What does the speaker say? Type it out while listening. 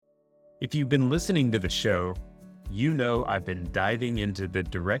If you've been listening to the show, you know I've been diving into the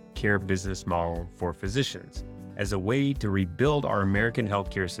direct care business model for physicians as a way to rebuild our American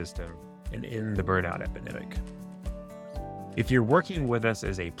healthcare system and end the burnout epidemic. If you're working with us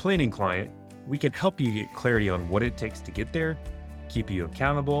as a planning client, we can help you get clarity on what it takes to get there, keep you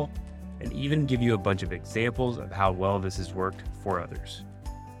accountable, and even give you a bunch of examples of how well this has worked for others.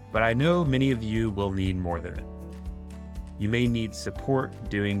 But I know many of you will need more than it. You may need support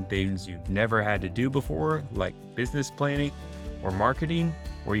doing things you've never had to do before, like business planning or marketing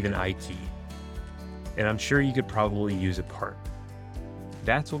or even IT. And I'm sure you could probably use a partner.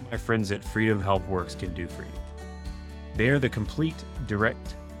 That's what my friends at Freedom HealthWorks can do for you. They're the complete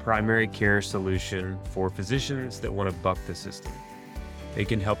direct primary care solution for physicians that want to buck the system. They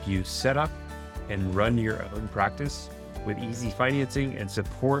can help you set up and run your own practice with easy financing and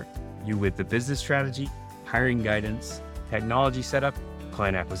support you with the business strategy, hiring guidance, technology setup,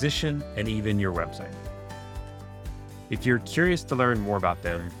 client acquisition, and even your website. If you're curious to learn more about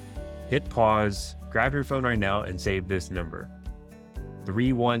them, hit pause, grab your phone right now, and save this number: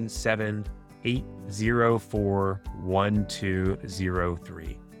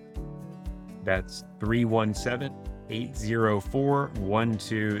 317-804-1203. That's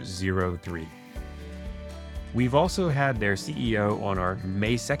 317-804-1203. We've also had their CEO on our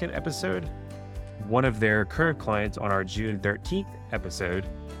May 2nd episode, one of their current clients on our June 13th episode,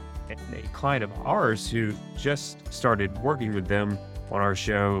 and a client of ours who just started working with them on our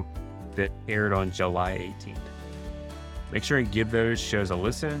show that aired on July 18th. Make sure and give those shows a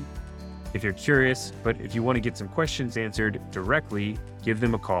listen if you're curious, but if you want to get some questions answered directly, give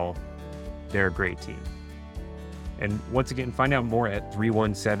them a call. They're a great team. And once again, find out more at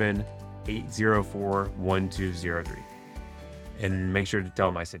 317-804-1203. And make sure to tell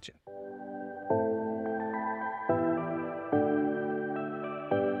them I sent you.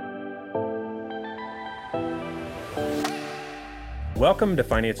 Welcome to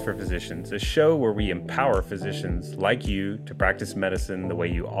Finance for Physicians, a show where we empower physicians like you to practice medicine the way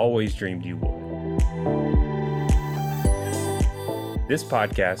you always dreamed you would. This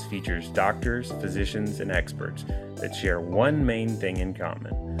podcast features doctors, physicians, and experts that share one main thing in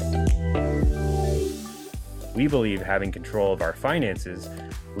common. We believe having control of our finances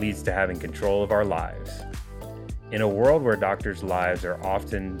leads to having control of our lives. In a world where doctors' lives are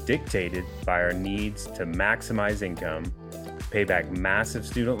often dictated by our needs to maximize income, pay back massive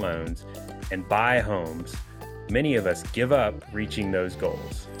student loans, and buy homes, many of us give up reaching those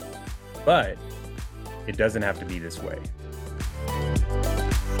goals. But it doesn't have to be this way.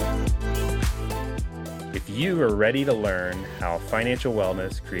 If you are ready to learn how financial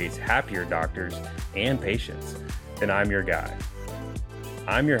wellness creates happier doctors and patients, then I'm your guy.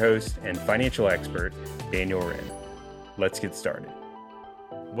 I'm your host and financial expert, Daniel Wrenne. Let's get started.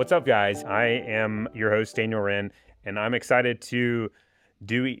 What's up, guys? I am your host, Daniel Wrenne, and I'm excited to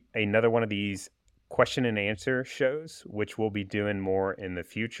do another one of these question and answer shows, which we'll be doing more in the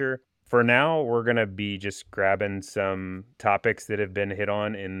future. For now, we're going to be just grabbing some topics that have been hit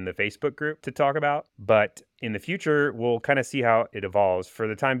on in the Facebook group to talk about. But in the future, we'll kind of see how it evolves. For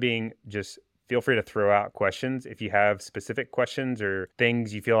the time being, just feel free to throw out questions. If you have specific questions or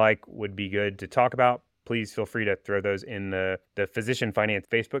things you feel like would be good to talk about, please feel free to throw those in the Physician Finance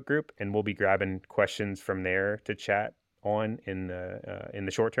Facebook group, and we'll be grabbing questions from there to chat on in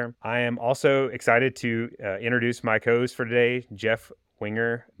the short term. I am also excited to introduce my co-host for today, Jeff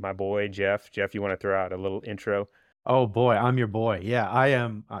Wenger, my boy, Jeff. Jeff, you want to throw out a little intro? Oh boy, I'm your boy. Yeah, I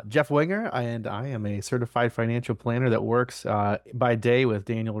am Jeff Wenger, and I am a certified financial planner that works by day with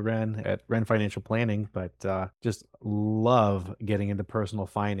Daniel Wrenne at Wrenne Financial Planning, but just love getting into personal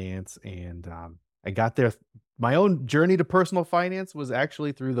finance. And I got there. My own journey to personal finance was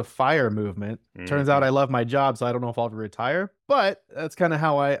actually through the FIRE movement. Turns out I love my job, so I don't know if I'll ever retire, but that's kind of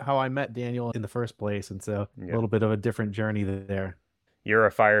how I met Daniel in the first place. And so a little bit of a different journey there. You're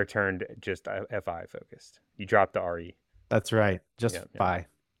a FIRE turned just FI focused. You dropped the RE. That's right. Just FI.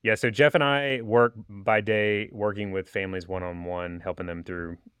 Yeah. So Jeff and I work by day working with families one-on-one, helping them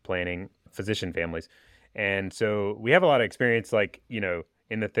through planning physician families. And so we have a lot of experience, like,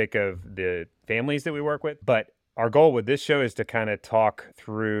 in the thick of the families that we work with. But our goal with this show is to kind of talk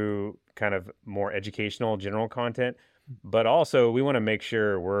through kind of more educational general content, but also we want to make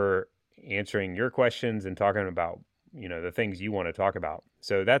sure we're answering your questions and talking about, the things you want to talk about.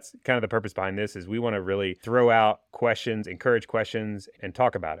 So that's kind of the purpose behind this, is we want to really throw out questions, encourage questions, and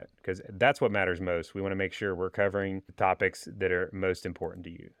talk about it, because that's what matters most. We want to make sure we're covering the topics that are most important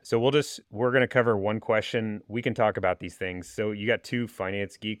to you. So we're going to cover one question. We can talk about these things. So you got two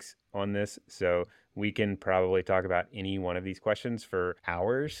finance geeks on this. So We can probably talk about any one of these questions for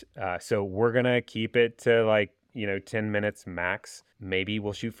hours. So we're going to keep it to like, 10 minutes max. Maybe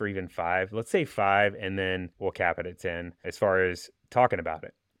we'll shoot for even 5. Let's say 5, and then we'll cap it at 10 as far as talking about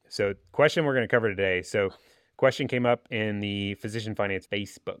it. So, question we're going to cover today. So, question came up in the Physician Finance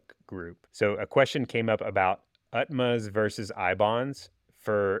Facebook group. So, a question came up about UTMAs versus I bonds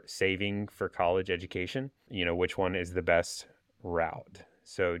for saving for college education. Which one is the best route?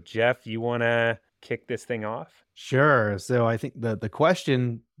 So, Jeff, you want to kick this thing off? Sure. So I think the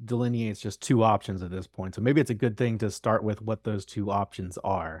question delineates just two options at this point. So maybe it's a good thing to start with what those two options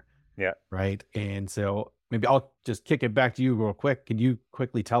are, Yeah. right? And so maybe I'll just kick it back to you real quick. Can you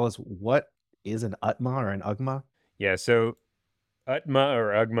quickly tell us what is an UTMA or an UGMA? Yeah. So, UTMA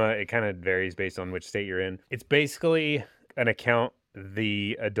or UGMA, it kind of varies based on which state you're in. It's basically an account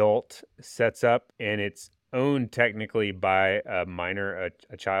the adult sets up, and it's owned technically by a minor,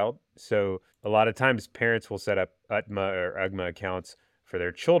 a child. So a lot of times parents will set up UTMA or UGMA accounts for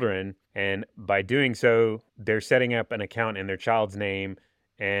their children. And by doing so, they're setting up an account in their child's name,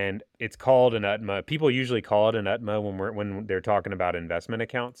 and it's called an UTMA. People usually call it an UTMA when they're talking about investment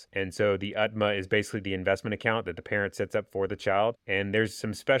accounts. And so the UTMA is basically the investment account that the parent sets up for the child. And there's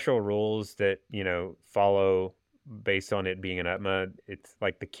some special rules that, follow based on it being an UTMA. It's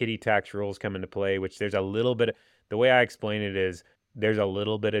like the kiddie tax rules come into play, which there's a little bit, the way I explain it is there's a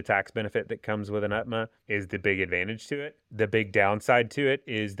little bit of tax benefit that comes with an UTMA is the big advantage to it. The big downside to it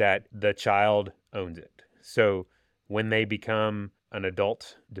is that the child owns it. So when they become an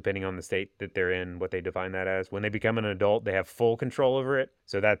adult, depending on the state that they're in, what they define that as, when they become an adult, they have full control over it.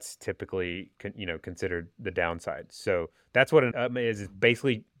 So that's typically, considered the downside. So that's what an UTMA is. It's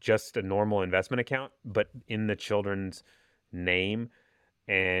basically just a normal investment account, but in the children's name,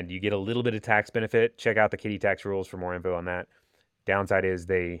 and you get a little bit of tax benefit. Check out the kiddie tax rules for more info on that. Downside is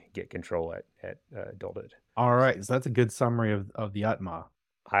they get control at adulthood. All right. So that's a good summary of the UTMA.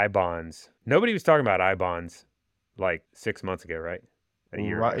 I bonds. Nobody was talking about I bonds like 6 months ago, right? A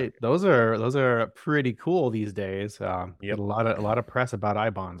year ago. Right. Those are pretty cool these days. Get Yep. a lot of press about I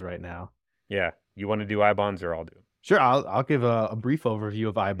bonds right now. Yeah. You want to do I bonds, or I'll do them? Sure, I'll give a brief overview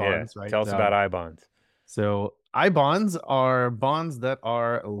of I Yeah. bonds, right? Tell us about I bonds. So I bonds are bonds that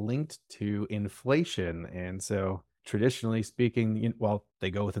are linked to inflation, and so traditionally speaking, well,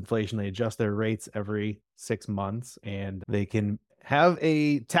 they go with inflation. They adjust their rates every 6 months, and they can have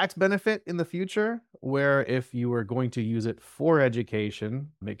a tax benefit in the future where if you were going to use it for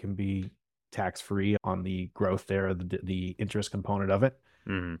education, it can be tax free on the growth there, the interest component of it.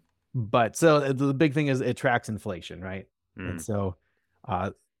 Mm-hmm. But so the big thing is it tracks inflation, right? And Mm-hmm. so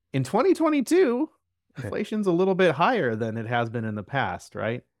uh, in 2022, inflation's a little bit higher than it has been in the past,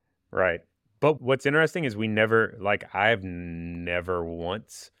 right? Right. But what's interesting is I've never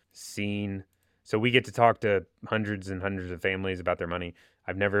once seen, so we get to talk to hundreds and hundreds of families about their money.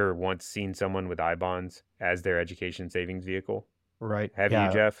 I've never once seen someone with I bonds as their education savings vehicle. Right. Have you,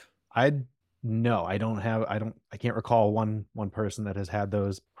 Yeah. Jeff? I no, I can't recall one person that has had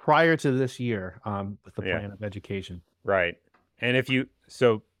those prior to this year with the Yeah. plan of education. Right. And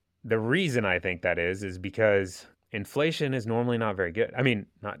so the reason I think that is because inflation is normally not very good. I mean,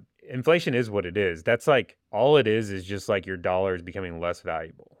 not inflation is what it is. That's like all it is just like your dollar is becoming less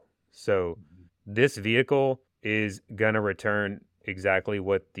valuable. So this vehicle is going to return exactly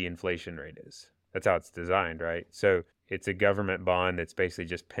what the inflation rate is. That's how it's designed, right? So it's a government bond that's basically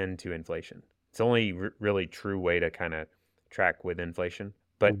just pinned to inflation. It's the only really true way to kind of track with inflation.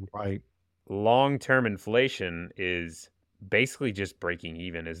 But Right. long-term inflation is basically just breaking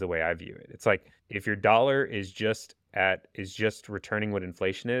even is the way I view it. It's like if your dollar is just returning what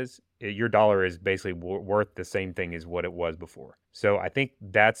inflation is, your dollar is basically worth the same thing as what it was before. So I think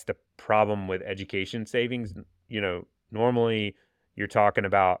that's the problem with education savings. Normally you're talking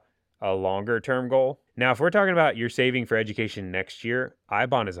about a longer term goal. Now, if we're talking about you're saving for education next year, I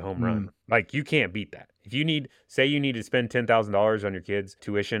bond is a home run. Like you can't beat that. If you need to spend $10,000 on your kids'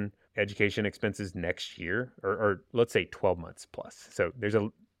 tuition, education expenses next year, or let's say 12 months plus. So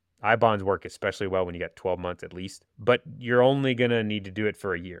I bonds work especially well when you got 12 months at least, but you're only going to need to do it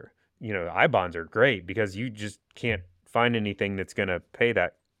for a year. I bonds are great because you just can't find anything that's going to pay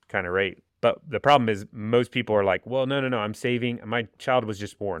that kind of rate. But the problem is most people are like, well, no, I'm saving. My child was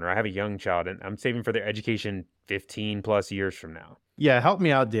just born, or I have a young child, and I'm saving for their education 15 plus years from now. Yeah, help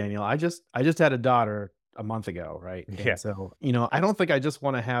me out, Daniel. I just had a daughter a month ago, right? Yeah. And so, I don't think I just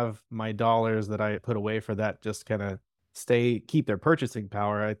want to have my dollars that I put away for that just kind of keep their purchasing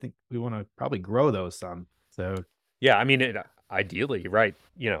power. I think we want to probably grow those some. So yeah, I mean, Ideally, right.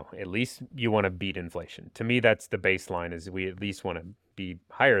 At least you want to beat inflation. To me, that's the baseline, is we at least want to be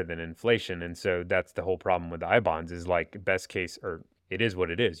higher than inflation. And so that's the whole problem with the I bonds, is like best case, or it is what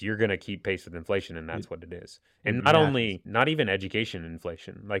it is. You're going to keep pace with inflation, and that's what it is. It And matches. not even education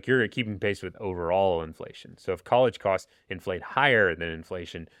inflation, like you're keeping pace with overall inflation. So if college costs inflate higher than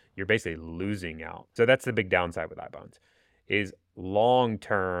inflation, you're basically losing out. So that's the big downside with I bonds, is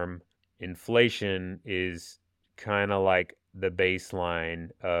long-term inflation is kind of like the baseline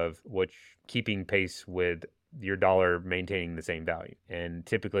of which keeping pace with your dollar maintaining the same value, and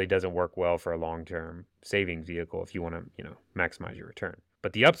typically doesn't work well for a long-term savings vehicle if you want to, maximize your return.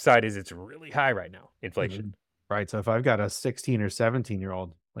 But the upside is it's really high right now, inflation. Mhm. Right. So if I've got a 16 or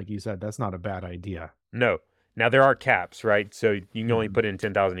 17-year-old, like you said, that's not a bad idea. No. Now there are caps, right? So you can only Mhm. put in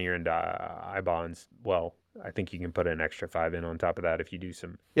 10,000 a year into I bonds. Well, I think you can put an extra 5 in on top of that if you do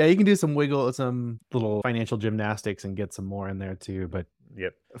some. Yeah, you can do some little financial gymnastics and get some more in there too. But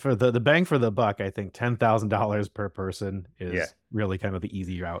Yep. for the bang for the buck, I think $10,000 per person Yeah. is really kind of the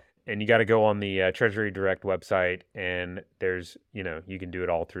easy route. And you got to go on the Treasury Direct website, and there's, you can do it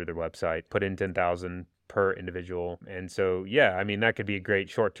all through their website. Put in 10,000 per individual. And so, yeah, I mean, that could be a great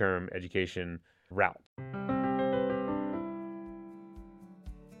short-term education route.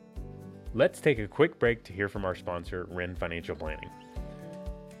 Let's take a quick break to hear from our sponsor, Wrenne Financial Planning.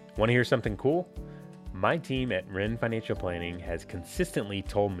 Want to hear something cool? My team at Wrenne Financial Planning has consistently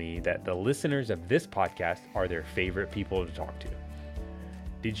told me that the listeners of this podcast are their favorite people to talk to.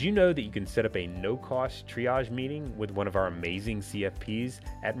 Did you know that you can set up a no-cost triage meeting with one of our amazing CFPs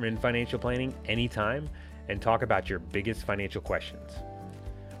at Wrenne Financial Planning anytime and talk about your biggest financial questions?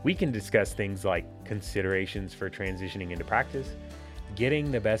 We can discuss things like considerations for transitioning into practice,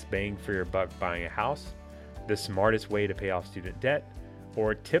 getting the best bang for your buck buying a house, the smartest way to pay off student debt,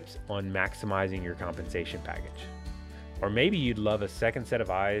 or tips on maximizing your compensation package. Or maybe you'd love a second set of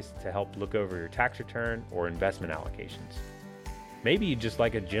eyes to help look over your tax return or investment allocations. Maybe you'd just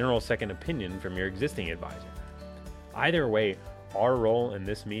like a general second opinion from your existing advisor. Either way, our role in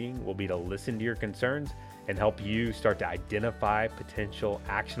this meeting will be to listen to your concerns and help you start to identify potential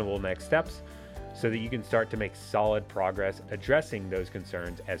actionable next steps so that you can start to make solid progress addressing those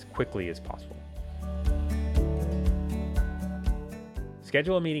concerns as quickly as possible.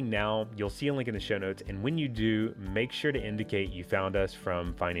 Schedule a meeting now. You'll see a link in the show notes, and when you do, make sure to indicate you found us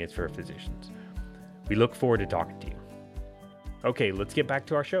from Finance for Physicians. We look forward to talking to you. Okay, let's get back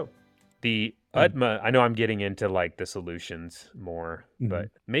to our show. The UTMA, I know I'm getting into like the solutions more, but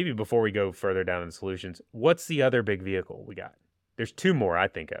maybe before we go further down in the solutions, what's the other big vehicle we got? There's two more I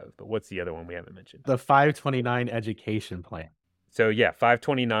think of, but what's the other one we haven't mentioned? The 529 education plan. So yeah,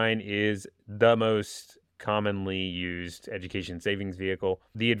 529 is the most commonly used education savings vehicle.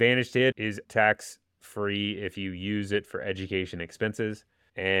 The advantage to it is tax-free if you use it for education expenses,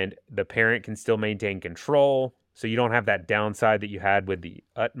 and the parent can still maintain control. So you don't have that downside that you had with the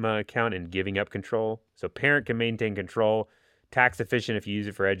UTMA account and giving up control. So parent can maintain control, tax efficient if you use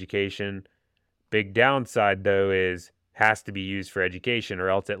it for education. Big downside though is has to be used for education or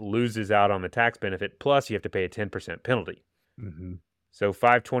else it loses out on the tax benefit. Plus you have to pay a 10% penalty. So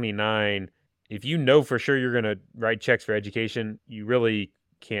 529, if you know for sure you're going to write checks for education, you really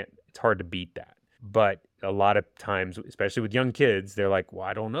can't, it's hard to beat that. But a lot of times, especially with young kids, they're like, well,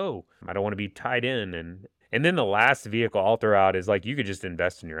 I don't know. I don't want to be tied in. And then the last vehicle I'll throw out is like you could just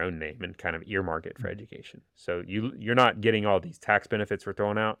invest in your own name and kind of earmark it for education. So you're not getting all these tax benefits we're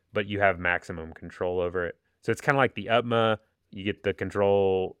throwing out, but you have maximum control over it. So it's kind of like the UTMA, you get the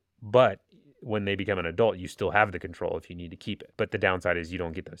control, but when they become an adult, you still have the control if you need to keep it. But the downside is you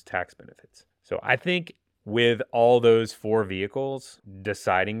don't get those tax benefits. So I think with all those four vehicles,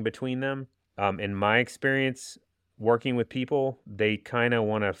 deciding between them, in my experience, working with people, they kind of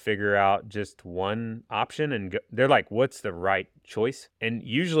want to figure out just one option and they're like, what's the right choice? And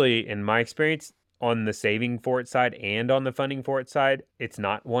usually in my experience, on the saving for it side and on the funding for it side, it's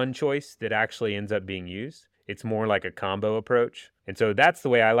not one choice that actually ends up being used. It's more like a combo approach. And so that's the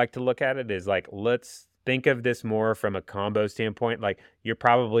way I like to look at it, is like, let's think of this more from a combo standpoint. Like you're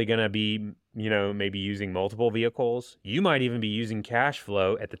probably going to be, maybe using multiple vehicles. You might even be using cash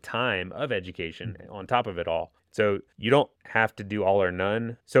flow at the time of education on top of it all. So you don't have to do all or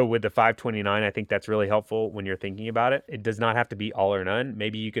none. So with the 529, I think that's really helpful when you're thinking about it. It does not have to be all or none.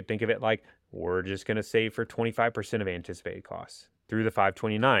 Maybe you could think of it like, we're just going to save for 25% of anticipated costs through the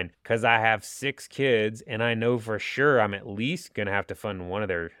 529 because I have 6 kids and I know for sure I'm at least going to have to fund one of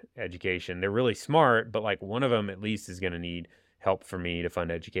their education. They're really smart, but like one of them at least is going to need help for me to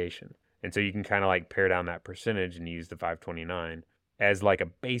fund education. And so you can kind of like pare down that percentage and use the 529 as like a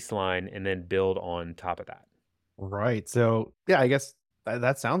baseline and then build on top of that. Right. So yeah, I guess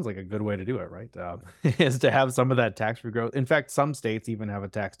that sounds like a good way to do it, right? Is to have some of that tax-free growth. In fact, some states even have a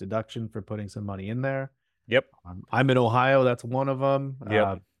tax deduction for putting some money in there. Yep. I'm in Ohio. That's one of them.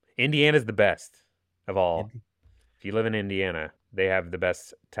 Yep. Indiana's the best of all. Indi- If you live in Indiana, they have the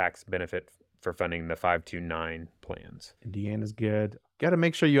best tax benefit for funding the 529 plans. Indiana's good. Got to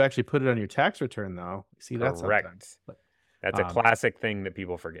make sure you actually put it on your tax return, though. You see that sometimes. Correct. But, That's a classic thing that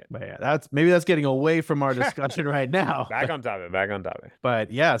people forget. but yeah, that's getting away from our discussion right now. Back on topic. Back on topic.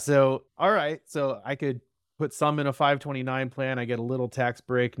 But yeah, so all right, so I could put some in a 529 plan. I get a little tax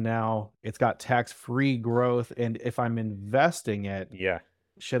break now. It's got tax-free growth, and if I'm investing it, Yeah.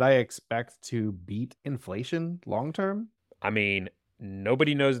 should I expect to beat inflation long term? I mean,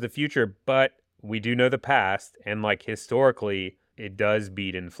 nobody knows the future, but we do know the past. And like historically, it does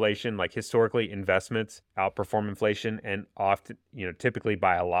beat inflation. Like historically, investments outperform inflation and often, typically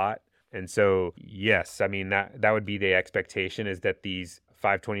by a lot. And so, yes, I mean, that would be the expectation is that these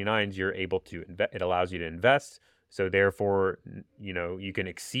 529s, you're able to invest, it allows you to invest. So therefore, you can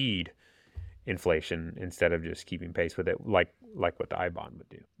exceed inflation instead of just keeping pace with it like what the I bond would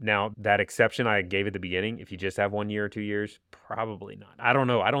do. Now, that exception I gave at the beginning, if you just have 1 year or 2 years, probably not. I don't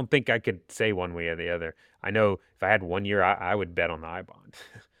know. I don't think I could say one way or the other. I know if I had 1 year, I would bet on the I bond.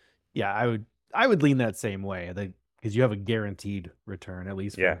 Yeah, I would lean that same way. Because you have a guaranteed return, at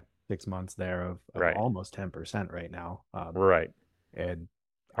least Yeah. for 6 months there of Right. almost 10% right now. Right. And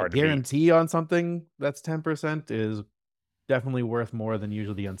a Hard to beat. guarantee on something that's 10% is definitely worth more than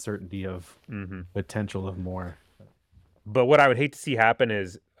usually the uncertainty of potential of more. But what I would hate to see happen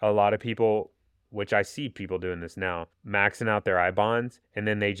is a lot of people, which I see people doing this now, maxing out their I bonds and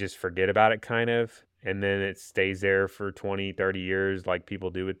then they just forget about it kind of. And then it stays there for 20, 30 years like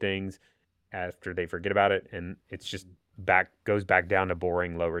people do with things after they forget about it. And it's just goes back down to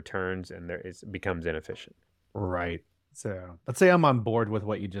boring low returns and it becomes inefficient. Right. So let's say I'm on board with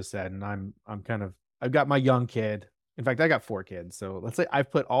what you just said, and I've got my young kid. In fact, I got 4 kids. So let's say I've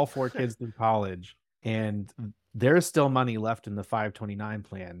put all 4 kids through college, and there's still money left in the 529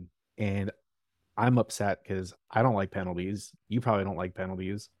 plan, and I'm upset because I don't like penalties. You probably don't like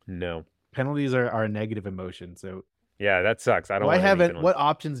penalties. No. Penalties are a negative emotion. So yeah, that sucks. I don't do I want have any it. penalties. What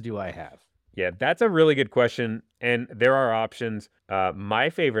options do I have? Yeah, that's a really good question. And there are options. My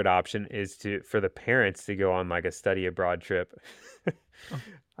favorite option is for the parents to go on like a study abroad trip.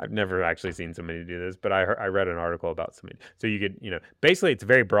 I've never actually seen somebody do this, but I read an article about somebody. So you could, basically it's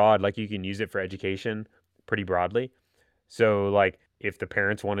very broad. Like you can use it for education pretty broadly. So like if the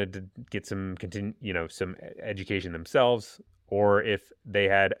parents wanted to get some some education themselves, or if they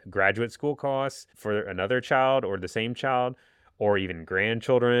had graduate school costs for another child or the same child, or even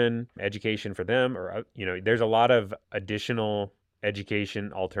grandchildren, education for them, or, there's a lot of additional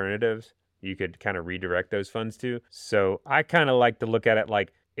education alternatives you could kind of redirect those funds to. So I kind of like to look at it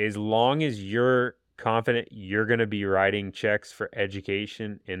like, as long as you're confident you're going to be writing checks for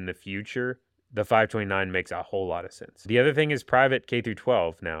education in the future, the 529 makes a whole lot of sense. The other thing is private K through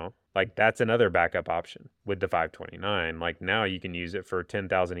 12 now. Like that's another backup option with the 529. Like now you can use it for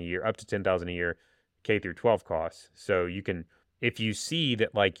 $10,000 a year, up to $10,000 a year K through 12 costs. So you can, if you see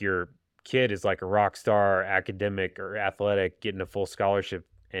that like your kid is like a rock star, academic or athletic, getting a full scholarship,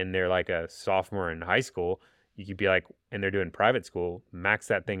 and they're like a sophomore in high school, you could be like, and they're doing private school, max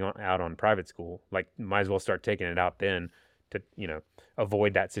that thing out on private school. Like, might as well start taking it out then to,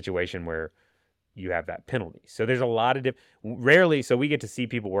 avoid that situation where you have that penalty. So there's a lot of rarely, so we get to see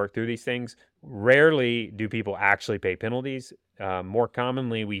people work through these things. Rarely do people actually pay penalties. More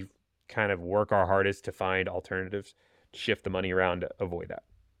commonly, we kind of work our hardest to find alternatives, shift the money around to avoid that.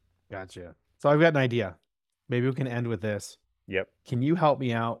 Gotcha. So I've got an idea. Maybe we can end with this. Yep. Can you help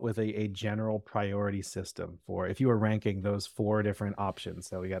me out with a general priority system for if you were ranking those 4 different options?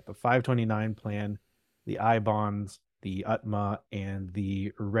 So we got the 529 plan, the I bonds, the UTMA, and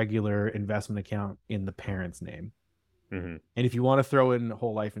the regular investment account in the parent's name. Mm-hmm. And if you want to throw in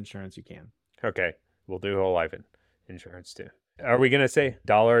whole life insurance, you can. Okay. We'll do whole life insurance too. Are we going to say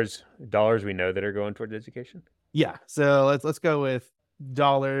dollars we know that are going towards education? Yeah. So let's go with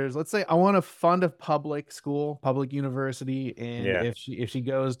dollars. Let's say I want to fund a public school, public university, and if she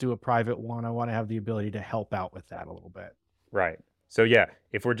goes to a private one, I want to have the ability to help out with that a little bit. Right. So yeah,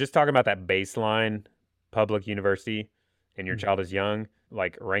 if we're just talking about that baseline public university and your child is young,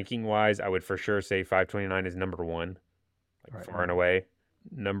 like ranking wise, I would for sure say 529 is number 1, like far and away.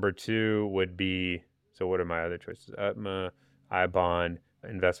 Number 2 would be, so what are my other choices? UTMA, I bond,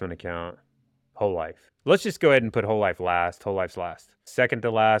 investment account, whole life. Let's just go ahead and put whole life last. Whole life's last. Second to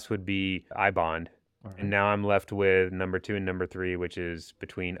last would be I bond. Right. And now I'm left with number 2 and number 3, which is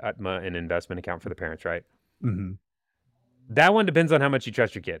between UTMA and investment account for the parents, right? Mm-hmm. That one depends on how much you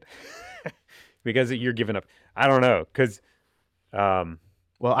trust your kid. Because you're giving up. I don't know. Because, well,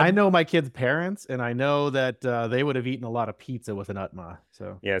 I know my kids' parents, and I know that they would have eaten a lot of pizza with an UTMA.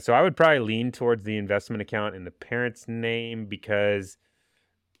 So yeah, so I would probably lean towards the investment account in the parent's name because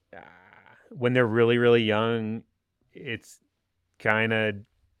when they're really, really young, it's kind of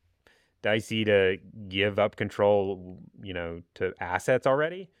dicey to give up control, to assets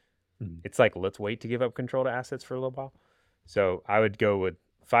already. It's like, let's wait to give up control to assets for a little while. So I would go with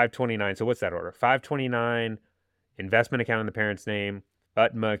 529. So what's that order? 529, investment account in the parent's name,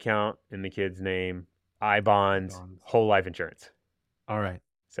 UTMA account in the kid's name, I-bonds, whole life insurance. All right.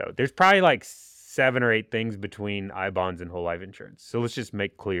 So there's probably like 7 or 8 things between I-bonds and whole life insurance. So let's just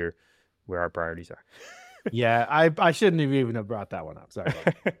make clear where our priorities are. Yeah, I shouldn't have even brought that one up. Sorry.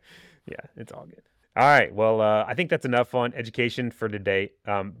 Yeah, it's all good. All right. Well, I think that's enough on education for today.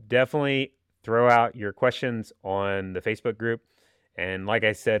 Definitely throw out your questions on the Facebook group. And like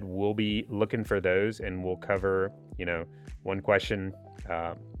I said, we'll be looking for those and we'll cover, one question.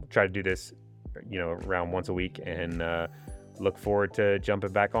 We'll try to do this, around once a week and look forward to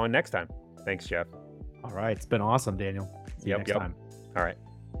jumping back on next time. Thanks, Jeff. All right. It's been awesome, Daniel. See you next time. All right.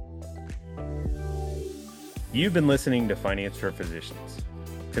 You've been listening to Finance for Physicians.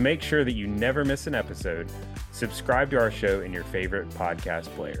 To make sure that you never miss an episode, subscribe to our show in your favorite podcast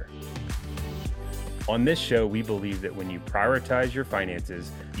player. On this show, we believe that when you prioritize your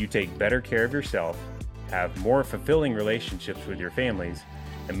finances, you take better care of yourself, have more fulfilling relationships with your families,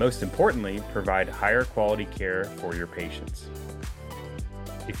 and most importantly, provide higher quality care for your patients.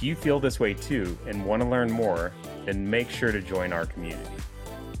 If you feel this way too and want to learn more, then make sure to join our community.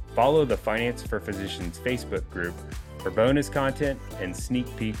 Follow the Finance for Physicians Facebook group for bonus content and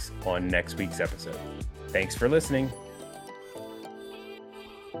sneak peeks on next week's episode. Thanks for listening.